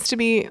answer seems to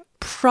be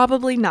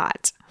probably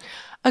not.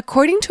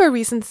 According to a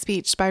recent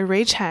speech by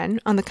Ray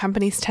Chen on the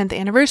company's 10th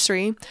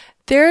anniversary,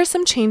 there are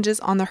some changes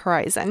on the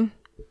horizon.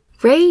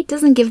 Ray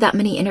doesn't give that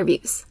many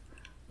interviews,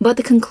 but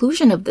the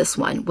conclusion of this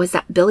one was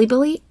that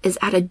Bilibili is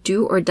at a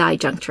do-or-die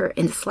juncture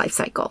in its life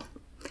cycle.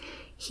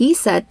 He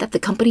said that the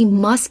company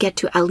must get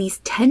to at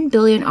least 10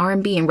 billion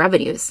RMB in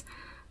revenues,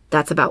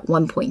 that's about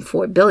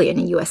 1.4 billion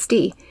in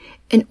USD,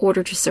 in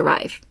order to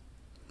survive.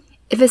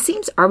 If it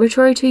seems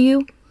arbitrary to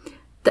you,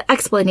 the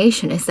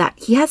explanation is that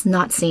he has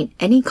not seen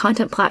any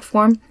content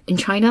platform in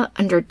China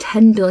under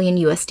 10 billion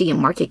USD in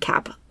market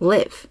cap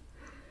live.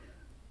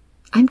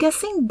 I'm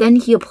guessing then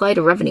he applied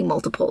a revenue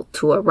multiple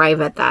to arrive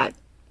at that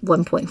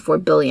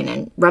 1.4 billion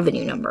in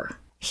revenue number.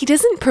 He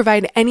doesn't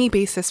provide any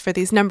basis for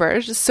these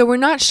numbers, so we're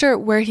not sure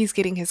where he's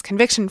getting his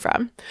conviction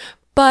from.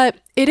 But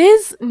it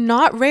is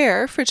not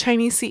rare for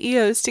Chinese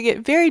CEOs to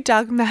get very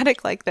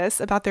dogmatic like this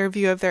about their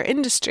view of their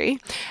industry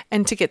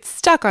and to get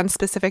stuck on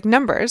specific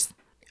numbers.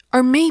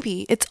 Or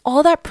maybe it's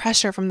all that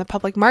pressure from the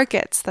public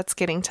markets that's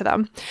getting to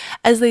them,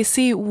 as they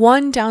see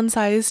one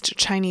downsized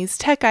Chinese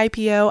tech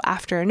IPO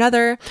after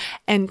another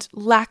and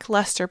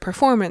lackluster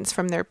performance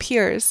from their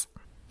peers.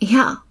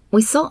 Yeah,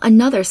 we saw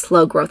another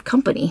slow growth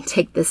company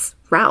take this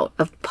route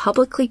of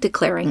publicly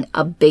declaring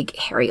a big,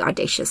 hairy,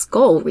 audacious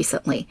goal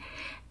recently.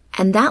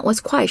 And that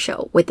was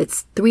Kuaishou with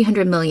its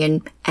 300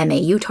 million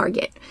MAU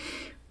target,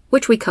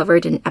 which we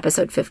covered in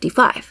episode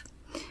 55.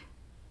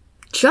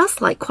 Just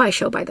like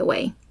Kuaishou, by the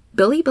way,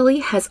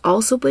 Bilibili has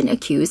also been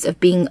accused of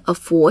being a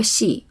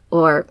Fuoxi,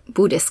 or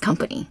Buddhist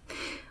company,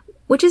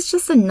 which is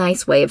just a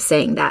nice way of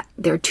saying that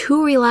they're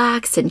too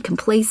relaxed and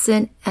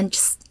complacent and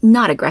just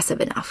not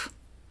aggressive enough.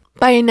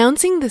 By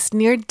announcing this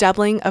near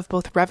doubling of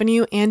both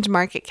revenue and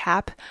market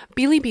cap,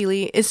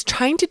 Bilibili is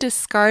trying to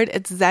discard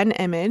its Zen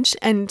image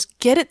and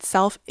get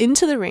itself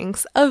into the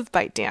ranks of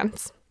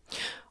ByteDance.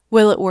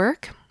 Will it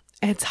work?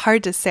 It's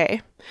hard to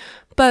say.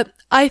 But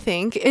I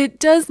think it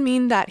does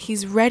mean that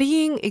he's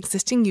readying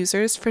existing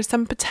users for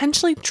some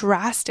potentially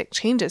drastic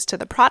changes to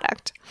the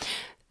product.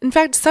 In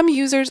fact, some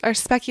users are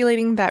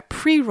speculating that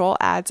pre-roll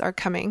ads are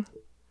coming.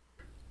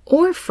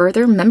 Or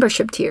further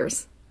membership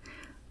tiers.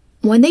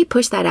 When they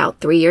pushed that out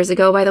 3 years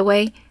ago, by the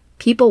way,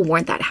 people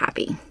weren't that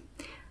happy.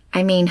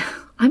 I mean,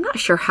 I'm not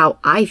sure how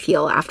I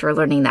feel after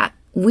learning that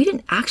we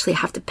didn't actually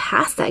have to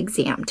pass that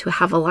exam to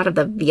have a lot of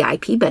the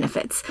VIP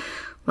benefits,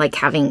 like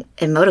having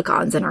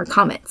emoticons in our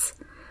comments.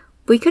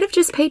 We could have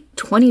just paid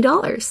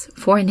 $20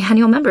 for an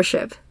annual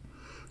membership.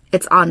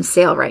 It's on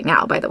sale right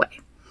now, by the way.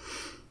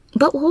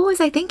 But what was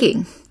I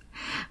thinking?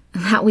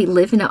 That we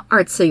live in an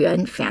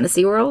Artsuyuan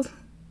fantasy world?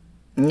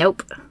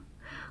 Nope.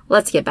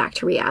 Let's get back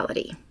to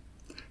reality.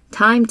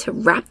 Time to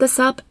wrap this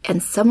up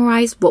and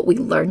summarize what we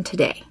learned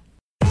today.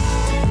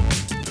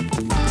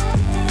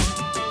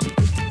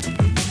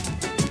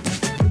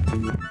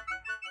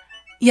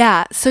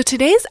 Yeah, so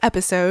today's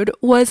episode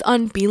was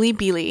on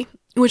Bilibili,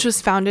 which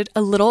was founded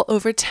a little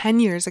over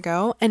 10 years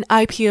ago and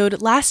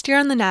IPO'd last year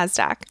on the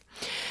NASDAQ.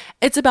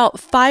 It's about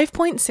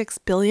 $5.6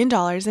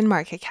 billion in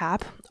market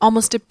cap,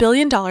 almost $1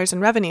 billion in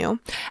revenue,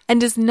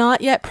 and is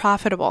not yet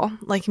profitable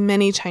like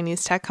many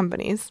Chinese tech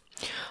companies.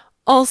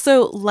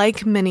 Also,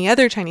 like many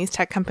other Chinese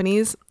tech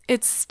companies,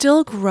 it's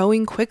still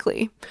growing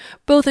quickly,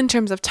 both in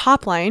terms of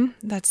top line,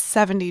 that's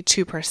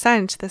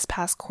 72% this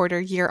past quarter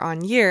year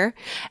on year,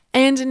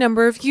 and a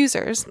number of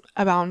users,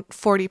 about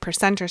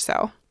 40% or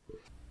so.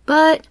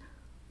 But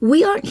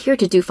we aren't here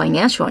to do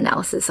financial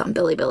analysis on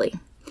Bilibili.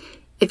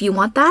 If you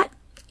want that,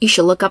 you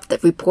should look up the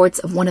reports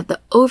of one of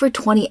the over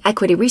 20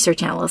 equity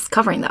research analysts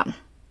covering them.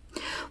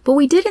 What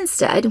we did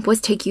instead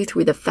was take you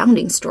through the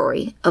founding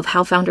story of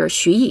how founder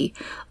Xu Yi,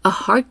 a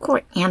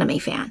hardcore anime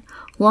fan,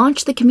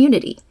 launched the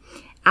community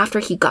after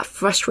he got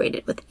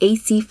frustrated with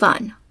AC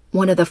Fun,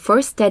 one of the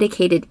first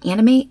dedicated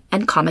anime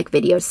and comic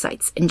video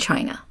sites in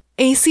China.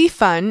 AC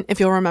Fun, if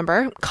you'll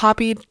remember,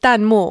 copied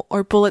Danmo,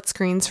 or bullet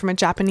screens, from a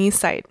Japanese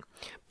site.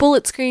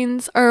 Bullet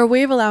screens are a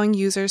way of allowing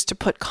users to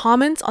put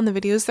comments on the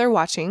videos they're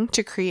watching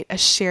to create a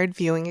shared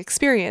viewing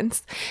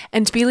experience,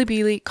 and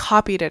Bilibili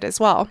copied it as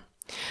well.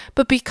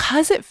 But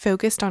because it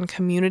focused on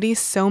community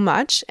so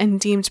much and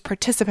deemed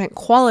participant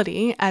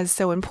quality as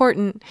so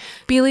important,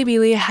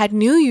 Bilibili had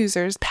new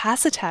users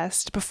pass a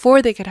test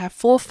before they could have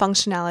full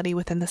functionality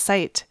within the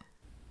site.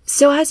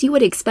 So as you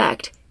would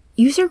expect,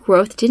 user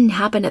growth didn't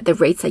happen at the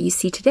rates that you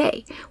see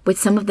today with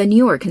some of the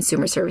newer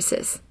consumer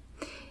services.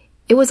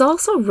 It was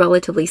also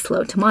relatively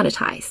slow to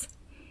monetize.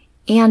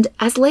 And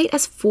as late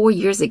as 4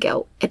 years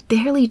ago, it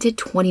barely did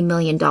 $20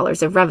 million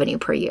of revenue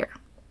per year.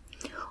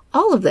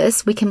 All of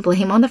this we can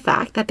blame on the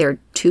fact that their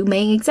two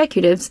main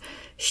executives,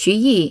 Xu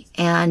Yi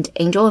and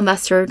angel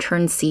investor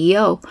turned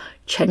CEO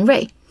Chen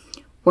Rui,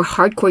 were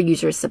hardcore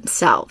users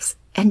themselves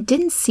and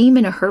didn't seem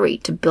in a hurry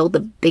to build the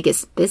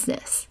biggest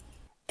business.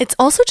 It's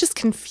also just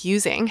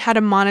confusing how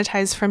to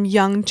monetize from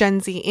young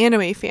Gen Z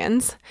anime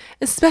fans,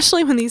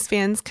 especially when these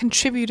fans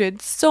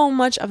contributed so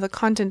much of the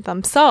content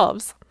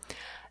themselves.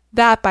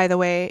 That, by the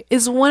way,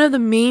 is one of the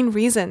main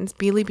reasons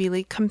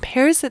Bilibili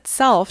compares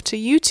itself to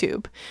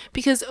YouTube,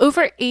 because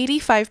over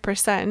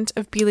 85%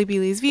 of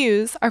Bilibili's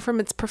views are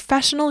from its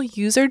professional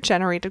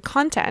user-generated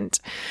content,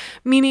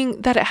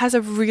 meaning that it has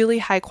a really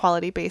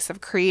high-quality base of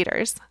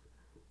creators.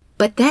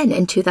 But then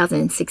in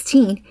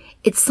 2016,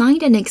 it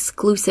signed an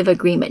exclusive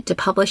agreement to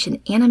publish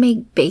an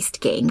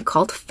anime-based game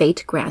called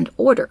Fate Grand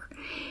Order,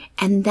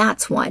 and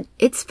that's when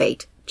its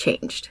fate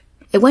changed.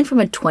 It went from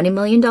a $20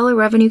 million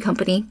revenue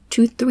company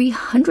to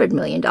 $300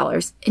 million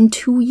in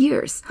 2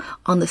 years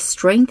on the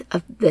strength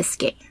of this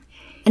game.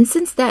 And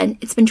since then,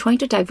 it's been trying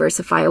to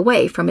diversify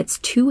away from its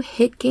 2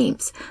 hit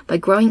games by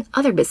growing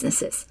other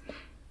businesses,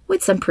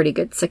 with some pretty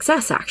good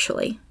success,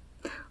 actually.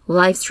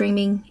 Live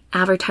streaming,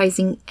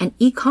 advertising, and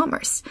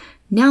e-commerce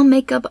now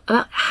make up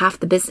about half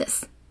the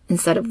business,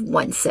 instead of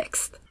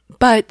 1/6.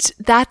 But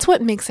that's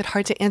what makes it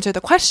hard to answer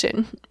the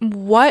question,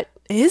 what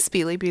is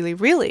Bilibili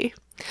really?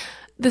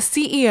 The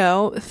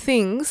CEO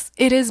thinks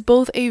it is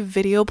both a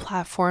video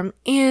platform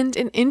and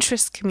an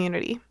interest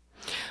community.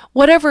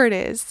 Whatever it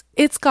is,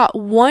 it's got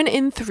 1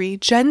 in 3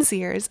 Gen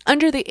Zers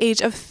under the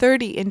age of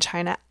 30 in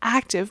China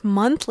active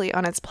monthly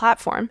on its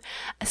platform,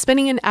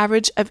 spending an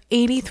average of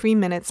 83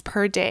 minutes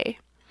per day.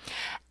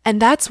 And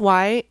that's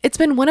why it's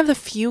been one of the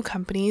few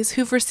companies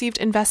who've received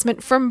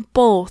investment from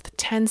both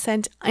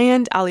Tencent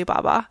and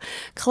Alibaba,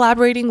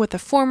 collaborating with the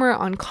former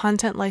on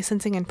content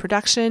licensing and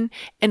production,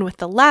 and with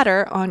the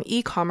latter on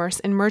e-commerce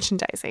and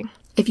merchandising.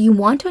 If you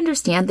want to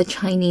understand the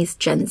Chinese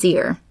Gen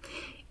Zer,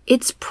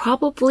 it's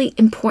probably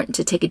important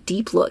to take a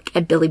deep look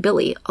at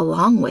Bilibili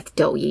along with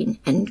Douyin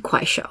and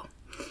Kuaishou.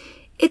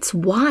 It's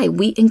why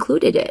we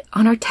included it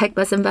on our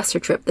TechBuzz investor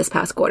trip this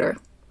past quarter.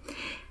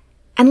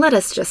 And let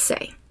us just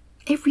say,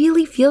 it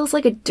really feels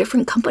like a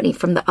different company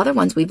from the other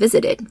ones we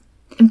visited.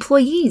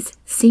 Employees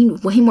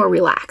seemed way more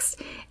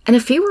relaxed, and a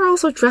few were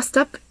also dressed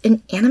up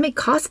in anime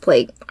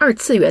cosplay or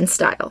Ziyuan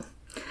style.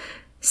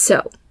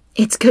 So,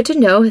 it's good to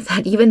know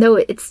that even though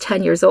it's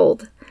 10 years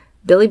old,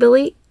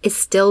 Bilibili is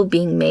still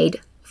being made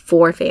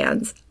for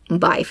fans,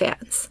 by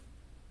fans.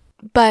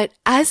 But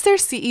as their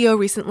CEO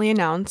recently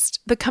announced,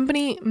 the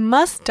company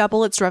must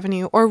double its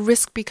revenue or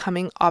risk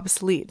becoming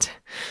obsolete.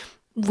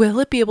 Will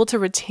it be able to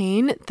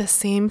retain the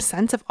same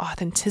sense of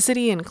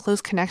authenticity and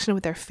close connection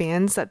with their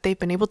fans that they've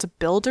been able to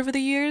build over the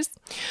years?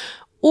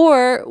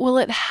 Or will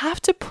it have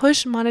to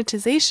push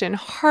monetization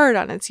hard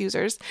on its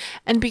users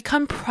and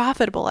become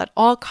profitable at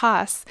all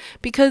costs?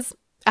 Because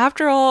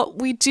after all,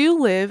 we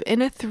do live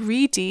in a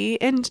 3D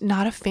and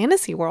not a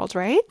fantasy world,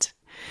 right?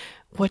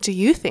 What do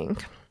you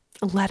think?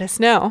 Let us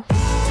know.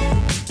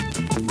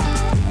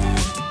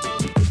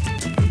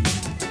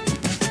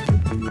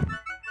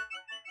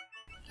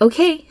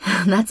 Okay,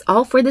 that's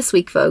all for this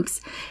week,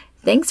 folks.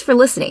 Thanks for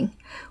listening.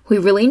 We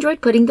really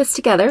enjoyed putting this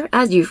together,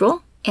 as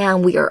usual,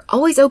 and we are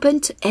always open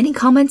to any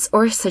comments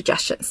or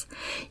suggestions.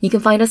 You can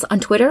find us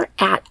on Twitter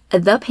at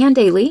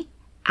ThePandaily,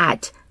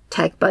 at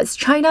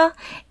TechBuzzChina,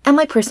 and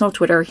my personal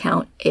Twitter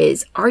account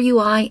is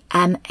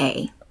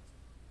RUIMA.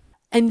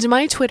 And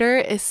my Twitter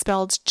is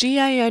spelled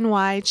GINYGINY.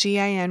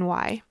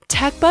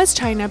 TechBuzz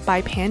China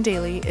by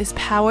Pandaily is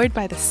powered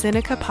by the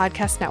Sinica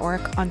Podcast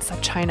Network on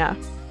SubChina.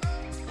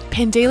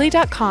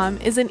 Pandaily.com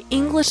is an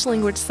English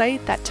language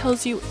site that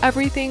tells you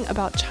everything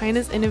about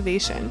China's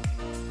innovation.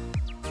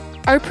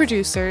 Our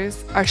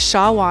producers are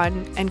Sha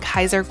Wan and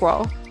Kaiser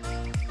Guo.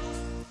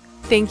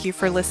 Thank you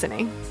for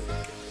listening.